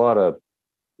there's a lot of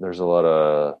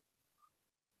the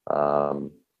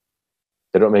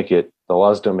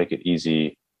laws don't make it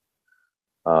easy.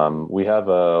 We have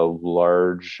a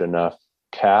large enough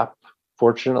cap,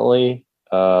 fortunately,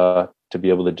 to be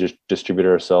able to distribute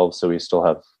ourselves. So we still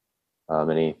have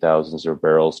many thousands of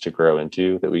barrels to grow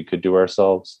into that we could do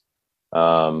ourselves.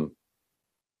 But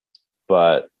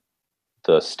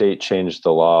the state changed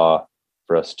the law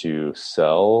for us to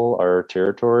sell our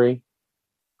territory,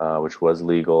 which was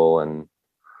legal. And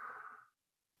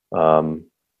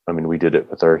we did it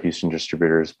with our Houston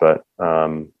distributors, but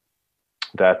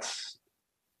that's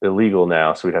illegal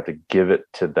now. So we'd have to give it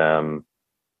to them,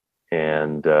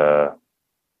 but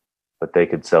they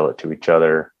could sell it to each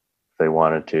other if they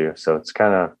wanted to. So it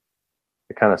kind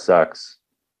of sucks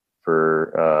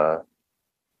for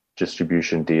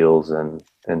distribution deals in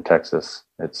Texas.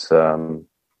 It's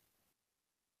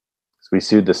we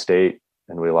sued the state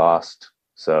and we lost.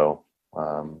 So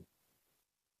that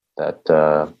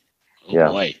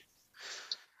boy.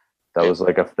 That was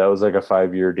like a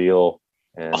 5-year deal,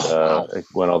 and it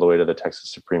went all the way to the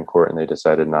Texas Supreme Court, and they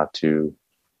decided not to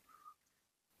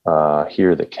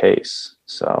hear the case.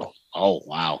 So, oh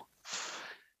wow.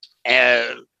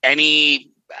 I'll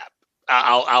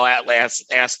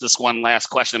ask this one last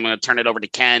question. I'm going to turn it over to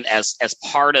Ken. As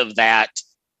part of that,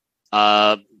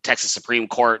 Texas Supreme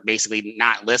Court basically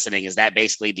not listening, is that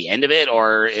basically the end of it,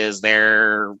 or is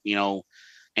there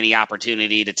any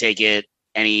opportunity to take it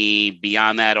any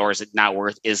beyond that, or is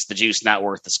the juice not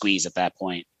worth the squeeze at that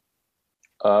point?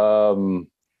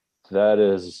 That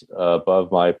is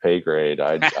above my pay grade.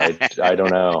 I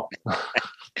don't know.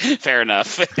 Fair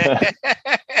enough.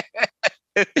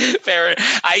 Fair.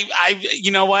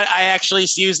 You know what? I actually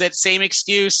use that same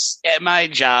excuse at my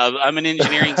job. I'm an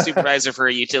engineering supervisor for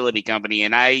a utility company,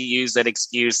 and I use that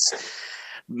excuse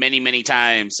many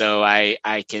times. So I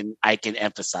can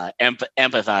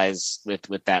empathize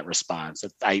with that response.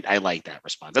 I like that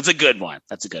response. That's a good one.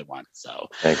 So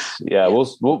thanks. Yeah,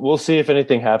 we'll see if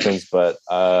anything happens, but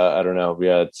I don't know.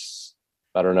 Yeah,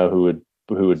 I don't know who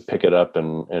would pick it up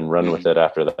and run with it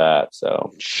after that.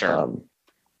 So sure.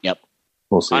 Yep.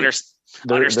 We'll see.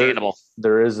 Understandable.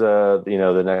 There is the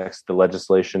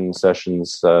legislation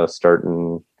sessions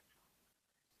starting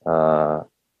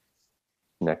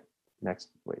next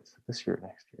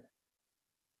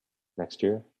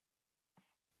year.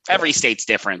 Every state's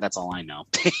different. That's all I know.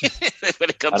 when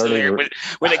it comes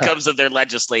to their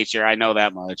legislature, I know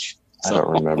that much. So. I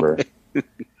don't remember.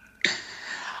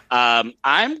 I'm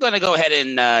going to go ahead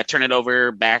and turn it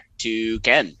over back to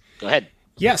Ken. Go ahead.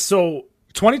 Yeah. So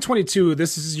 2022,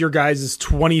 this is your guys'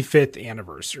 25th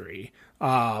anniversary.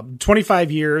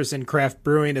 25 years in craft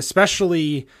brewing,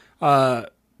 especially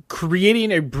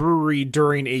creating a brewery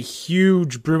during a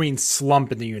huge brewing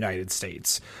slump in the United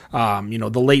States.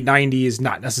 The late 90s,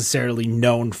 not necessarily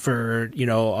known for,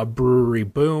 a brewery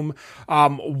boom.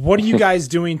 What are you guys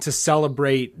doing to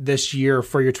celebrate this year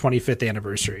for your 25th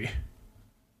anniversary?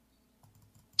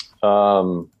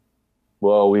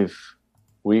 Well, we've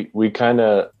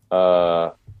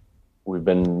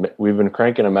been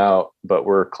cranking them out, but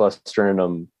we're clustering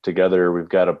them together. We've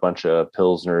got a bunch of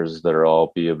pilsners that are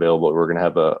all be available. We're going to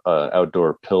have a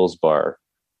outdoor pills bar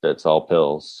that's all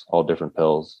pills, all different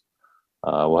pills.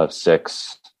 We'll have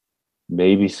 6,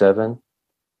 maybe 7.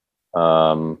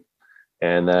 And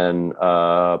then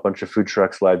a bunch of food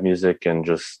trucks, live music, and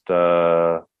just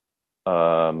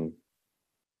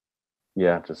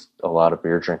just a lot of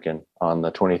beer drinking on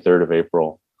the 23rd of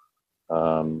April.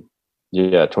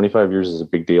 25 years is a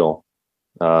big deal.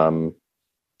 I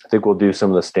think we'll do some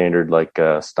of the standard like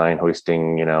Stein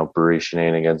hoisting, brewery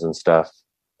shenanigans and stuff.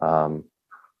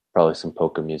 Probably some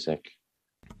polka music,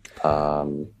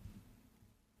 and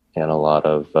a lot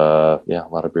of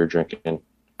beer drinking.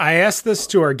 I asked this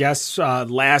to our guests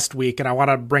last week, and I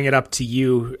want to bring it up to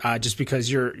you just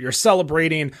because you're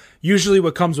celebrating. Usually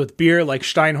what comes with beer, like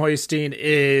Steinhoisting,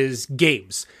 is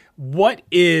games. What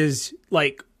is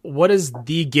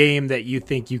the game that you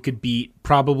think you could beat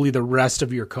probably the rest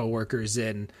of your coworkers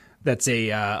in that's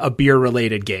a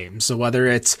beer-related game? So whether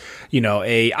it's,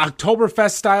 a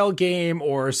Oktoberfest style game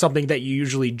or something that you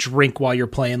usually drink while you're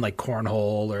playing like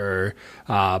cornhole or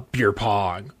beer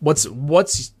pong.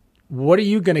 What are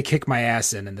you going to kick my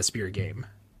ass in this beer game?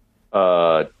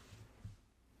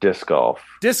 Disc golf.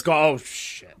 Disc golf. Oh,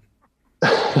 shit.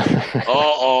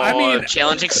 I mean,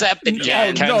 challenge accepted,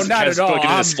 Jen. No, not at all.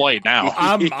 I'm displayed now.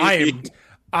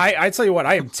 I tell you what,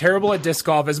 I am terrible at disc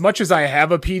golf. As much as I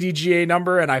have a PDGA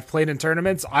number and I've played in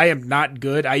tournaments, I am not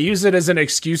good. I use it as an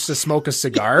excuse to smoke a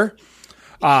cigar.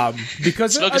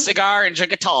 Because smoke a cigar and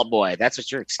drink a tall boy. That's what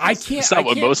you're excuse. I can't. It's not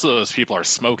what most of those people are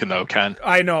smoking, though, Ken.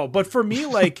 I know, but for me,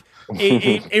 like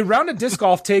a round of disc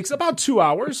golf takes about 2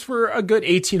 hours for a good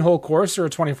 18-hole course or a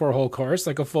 24-hole course,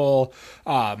 like a full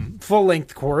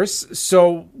length course.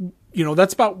 So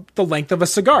that's about the length of a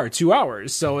cigar, 2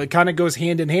 hours. So it kind of goes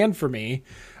hand in hand for me.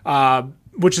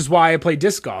 Which is why I play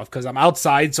disc golf, because I'm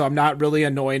outside, so I'm not really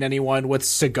annoying anyone with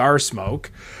cigar smoke.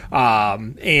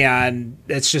 And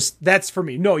that's for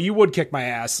me. No, you would kick my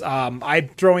ass. I'm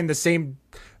throwing the same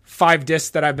 5 discs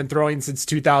that I've been throwing since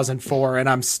 2004, and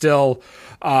I'm still,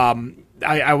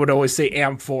 I would always say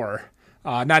AM4.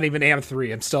 Not even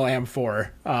AM3. I'm still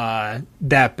AM4.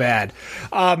 That bad.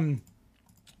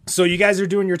 So you guys are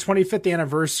doing your 25th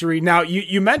anniversary. Now,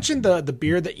 you mentioned the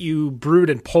beer that you brewed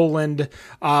in Poland,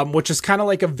 which is kind of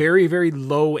like a very, very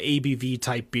low ABV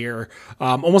type beer,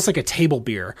 almost like a table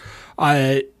beer.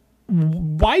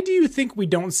 Why do you think we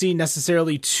don't see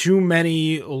necessarily too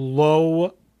many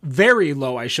very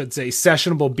low, I should say,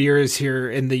 sessionable beers here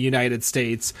in the United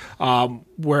States,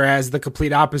 whereas the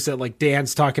complete opposite, like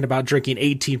Dan's talking about drinking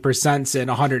 18% in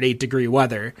 108-degree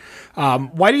weather.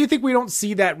 Why do you think we don't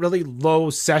see that really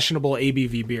low sessionable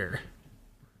ABV beer?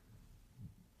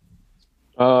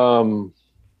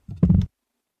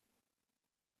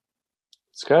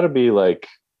 It's got to be like,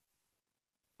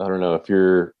 I don't know, if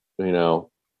you're,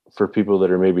 for people that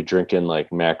are maybe drinking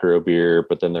like macro beer,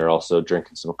 but then they're also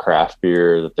drinking some craft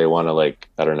beer that they want to, like,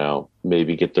 I don't know,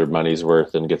 maybe get their money's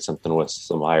worth and get something with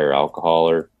some higher alcohol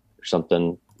or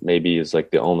something, maybe is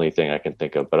like the only thing I can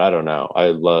think of. But I don't know. I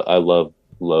love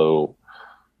low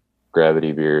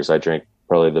gravity beers. I drink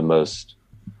probably the most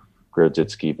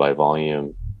Grodzisky by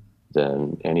volume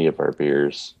than any of our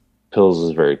beers. Pils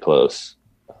is very close.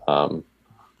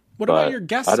 What about your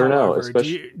guests? I don't know.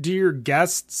 Do your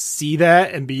guests see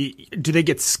that and do they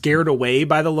get scared away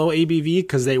by the low ABV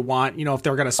because they want, if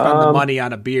they're going to spend the money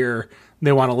on a beer,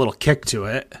 they want a little kick to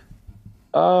it?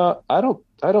 I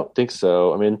don't think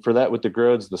so. I mean, for that with the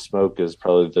Grods, the smoke is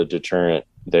probably the deterrent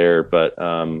there. But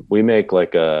we make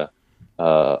like a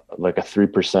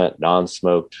 3%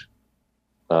 non-smoked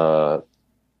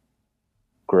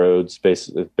Grods,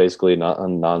 basically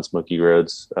non-smoky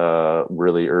Grods,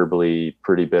 really herbally,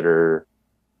 pretty bitter,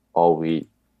 all wheat,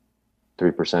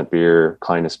 3% beer,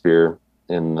 kindest beer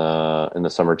in the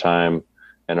summertime.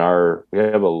 And the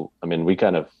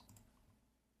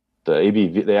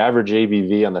average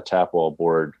ABV on the tap wall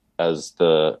board as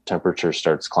the temperature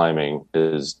starts climbing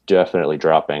is definitely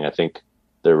dropping. I think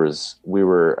we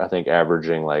were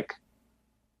averaging like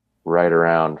right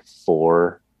around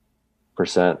 4%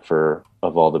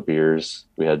 of all the beers.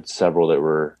 We had several that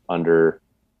were under,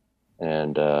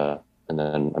 and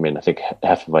then I think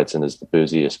Hefeweizen is the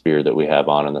booziest beer that we have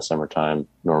on in the summertime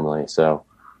normally. So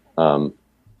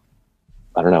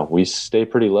I don't know, we stay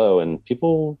pretty low, and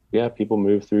people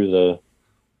move through the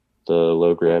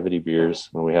low gravity beers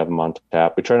when we have them on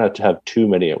tap. We try not to have too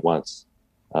many at once.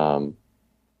 But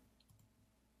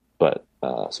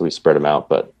so we spread them out,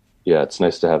 but yeah, it's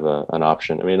nice to have an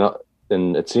option. I mean,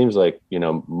 and it seems like,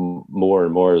 more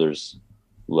and more there's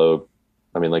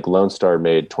like Lone Star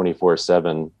made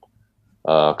 24/7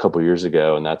 a couple years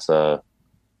ago, and that's a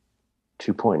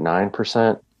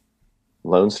 2.9%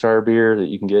 Lone Star beer that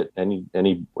you can get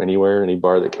anywhere, any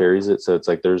bar that carries it. So it's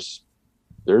like there's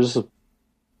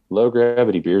low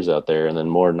gravity beers out there, and then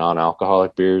more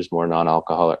non-alcoholic beers, more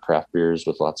non-alcoholic craft beers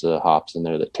with lots of hops in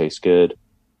there that taste good.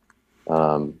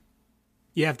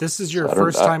 Yeah, if this is your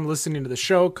first time listening to the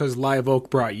show because Live Oak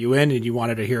brought you in and you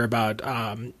wanted to hear about,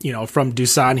 from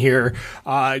Dusan here,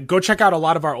 go check out a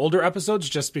lot of our older episodes,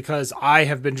 just because I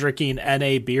have been drinking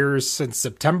NA beers since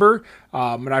September.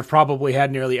 And I've probably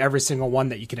had nearly every single one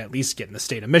that you can at least get in the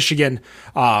state of Michigan.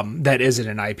 That isn't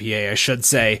an IPA, I should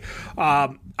say.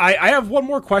 I have one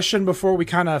more question before we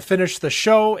kind of finish the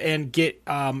show and get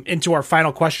into our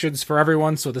final questions for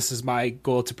everyone. So this is my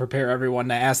goal, to prepare everyone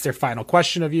to ask their final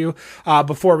question of you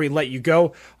before we let you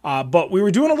go. But we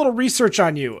were doing a little research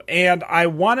on you, and I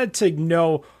wanted to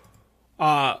know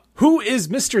who is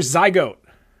Mr. Zygote?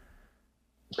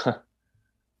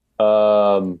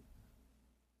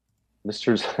 It's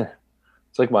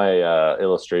like my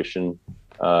illustration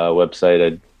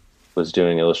website. I was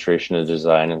doing illustration and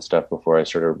design and stuff before I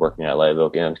started working at Live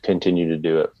Oak, and continue to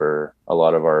do it for a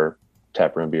lot of our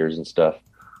taproom beers and stuff.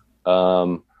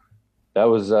 That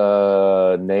was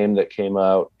a name that came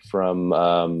out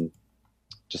from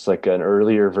just like an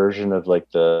earlier version of like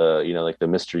the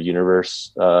Mr.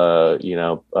 Universe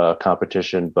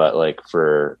competition, but like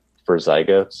for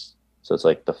zygotes. So it's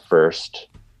like the first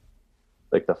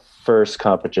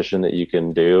competition that you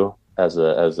can do as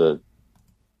a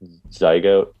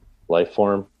zygote life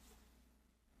form.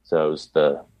 So it was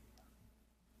the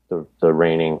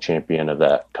reigning champion of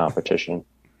that competition.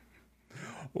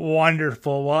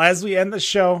 Wonderful. Well, as we end the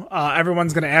show,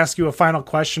 everyone's going to ask you a final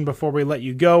question before we let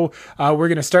you go. We're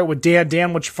going to start with Dan.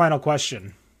 Dan, what's your final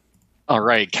question? All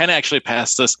right. Ken actually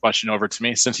passed this question over to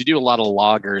me. Since you do a lot of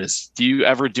lagers, do you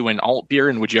ever do an alt beer,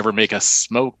 and would you ever make a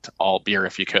smoked alt beer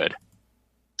if you could?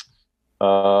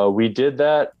 We did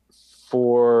that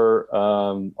for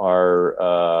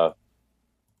our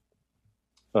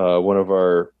one of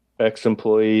our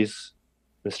ex-employees,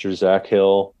 Mr. Zach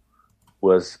Hill,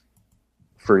 was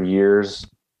for years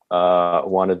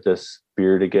wanted this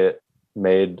beer to get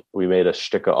made. We made a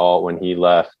shtick of alt when he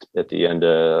left at the end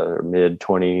of end of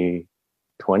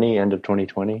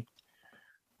 2020.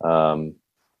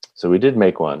 So we did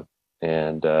make one,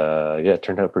 and it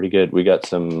turned out pretty good. We got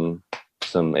some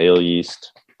ale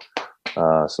yeast,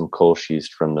 some Kolsch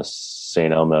yeast from the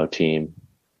St. Elmo team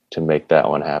to make that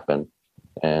one happen,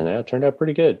 and it turned out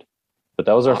pretty good. But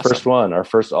that was our first one, our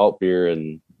first alt beer,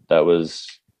 and that was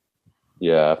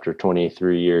after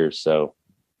 23 years. So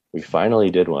we finally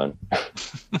did one.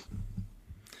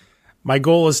 My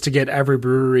goal is to get every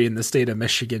brewery in the state of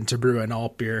Michigan to brew an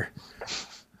alt beer.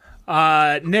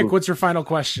 Nick, what's your final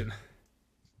question?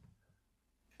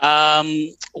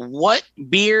 What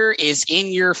beer is in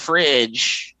your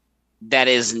fridge that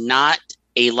is not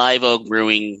a Live Oak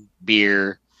Brewing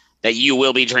beer that you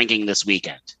will be drinking this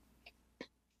weekend?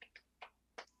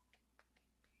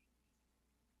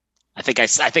 I think I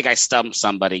stumped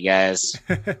somebody, guys.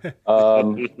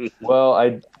 Well,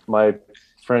 my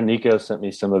friend Nico sent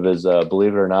me some of his.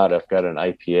 Believe it or not, I've got an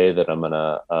IPA that I'm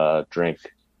gonna drink.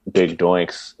 Big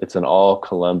Doinks. It's an all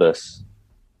Columbus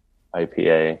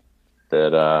IPA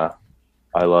that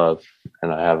I love,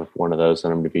 and I have one of those that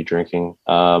I'm going to be drinking.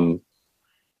 I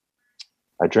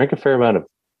drank a fair amount of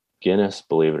Guinness,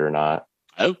 believe it or not.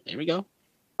 Oh, there we go.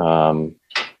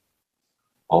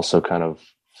 Also kind of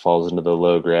falls into the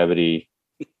low gravity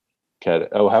cat.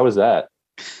 Oh, how was that?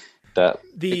 For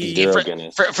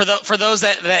those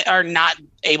that are not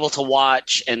able to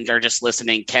watch and they're just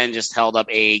listening, Ken just held up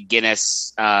a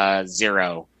Guinness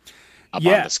Zero up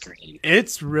on the screen.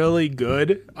 It's really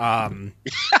good.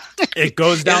 It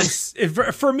goes down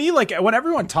for me, like when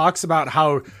everyone talks about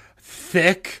how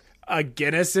thick a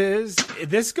Guinness is,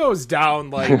 this goes down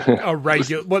like a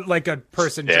regular, like a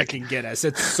person drinking Guinness.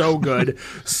 It's so good,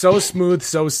 so smooth,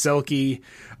 so silky.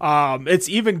 It's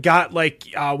even got like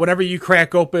whenever you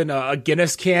crack open a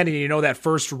Guinness can and that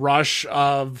first rush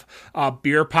of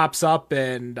beer pops up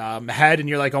and head, and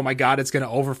you're like, oh my god, it's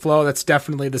gonna overflow. That's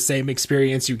definitely the same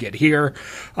experience you get here.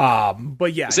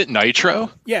 But yeah, is it nitro?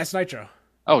 Yeah, it's nitro.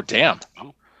 Oh damn,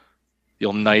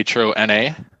 you'll nitro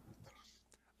NA.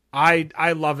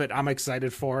 I love it. I'm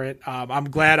excited for it. I'm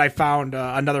glad I found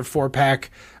another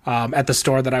 4-pack at the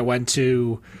store that I went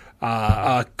to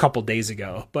a couple days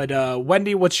ago. But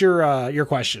Wendy, what's your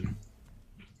question?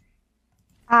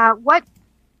 What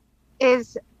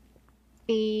is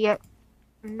the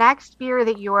next beer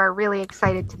that you are really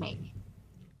excited to make?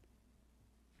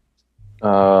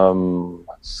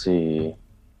 Let's see.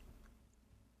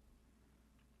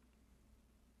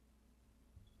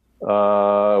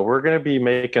 We're going to be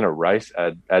making a rice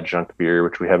adjunct beer,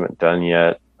 which we haven't done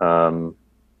yet. Kind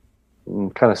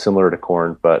of similar to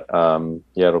corn, but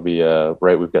yeah, it'll be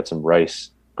right. We've got some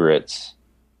rice grits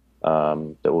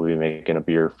that we'll be making a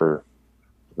beer for.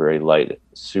 Very light,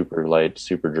 super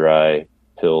dry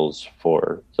pills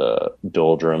for the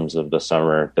doldrums of the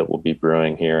summer that we'll be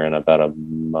brewing here in about a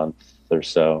month or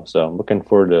so. So I'm looking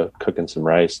forward to cooking some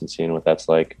rice and seeing what that's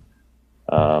like.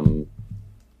 Yeah,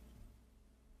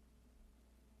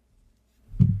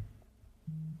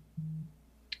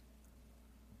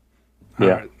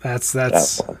 right.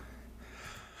 That's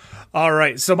all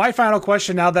right. So my final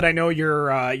question, now that I know you're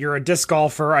a disc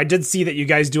golfer, I did see that you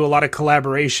guys do a lot of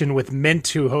collaboration with Mint,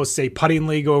 who hosts a putting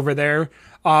league over there.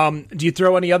 Do you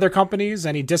throw any other companies,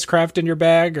 any Discraft in your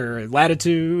bag, or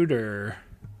Latitude, or?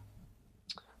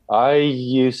 I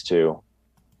used to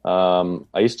throw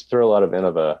a lot of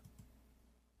Innova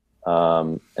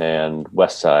and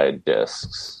Westside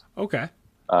discs. Okay.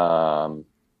 But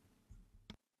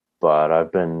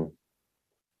I've been.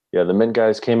 Yeah, the Mint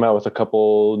guys came out with a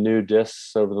couple new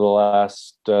discs over the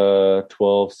last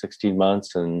 12, 16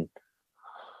 months, and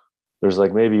there's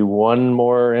like maybe one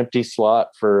more empty slot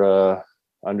for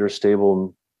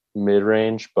understable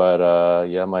mid-range, but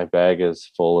yeah, my bag is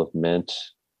full of Mint.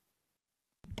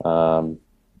 So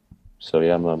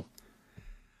yeah,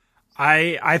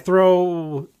 I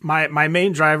throw my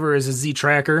main driver is a Z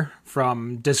Tracker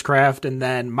from Discraft, and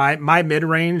then my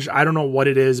mid-range, I don't know what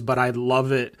it is, but I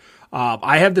love it.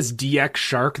 I have this DX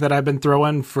Shark that I've been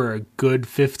throwing for a good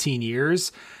 15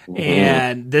 years,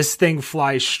 and this thing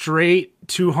flies straight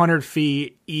 200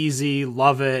 feet, easy,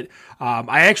 love it.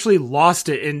 I actually lost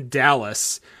it in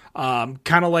Dallas, kind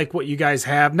of like what you guys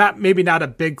have. Maybe not a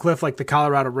big cliff like the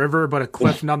Colorado River, but a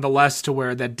cliff nonetheless, to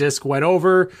where that disc went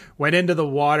into the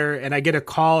water, and I get a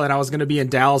call, and I was going to be in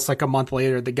Dallas like a month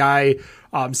later. The guy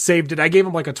saved it. I gave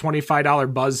him like a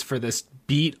 $25 buzz for this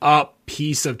beat up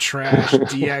piece of trash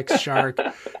DX Shark,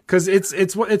 because it's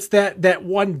that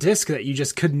one disc that you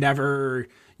just never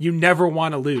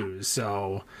want to lose.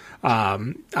 So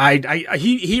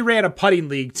he ran a putting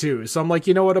league too, so I'm like,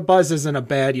 you know what, a buzz isn't a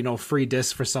bad free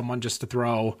disc for someone just to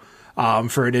throw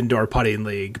for an indoor putting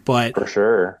league. But for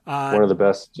sure, one of the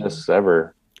best discs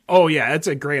ever. Oh yeah, it's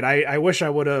a great. I wish I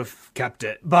would have kept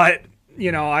it, but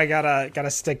I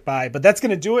gotta stick by. But that's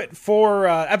gonna do it for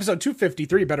episode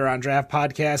 253, Better on Draft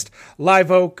podcast.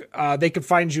 Live Oak. They can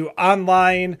find you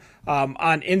online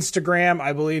on Instagram.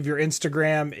 I believe your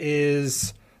Instagram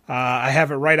is. I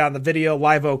have it right on the video.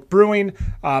 Live Oak Brewing.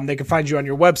 They can find you on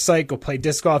your website. Go play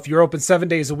disc golf. You're open 7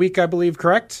 days a week, I believe.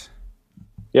 Correct?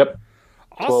 Yep.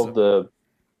 Awesome. 12 the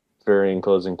varying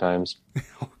closing times.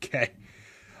 Okay.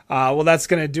 Well, that's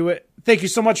gonna do it. Thank you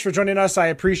so much for joining us. I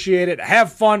appreciate it.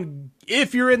 Have fun.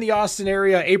 If you're in the Austin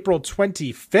area, April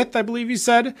 25th, I believe you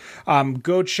said,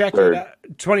 go check it out.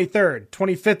 23rd,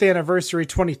 25th anniversary,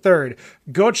 23rd.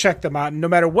 Go check them out. No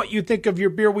matter what you think of your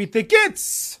beer, we think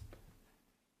it's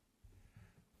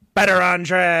Better on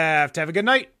Draft. Have a good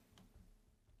night.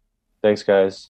 Thanks, guys.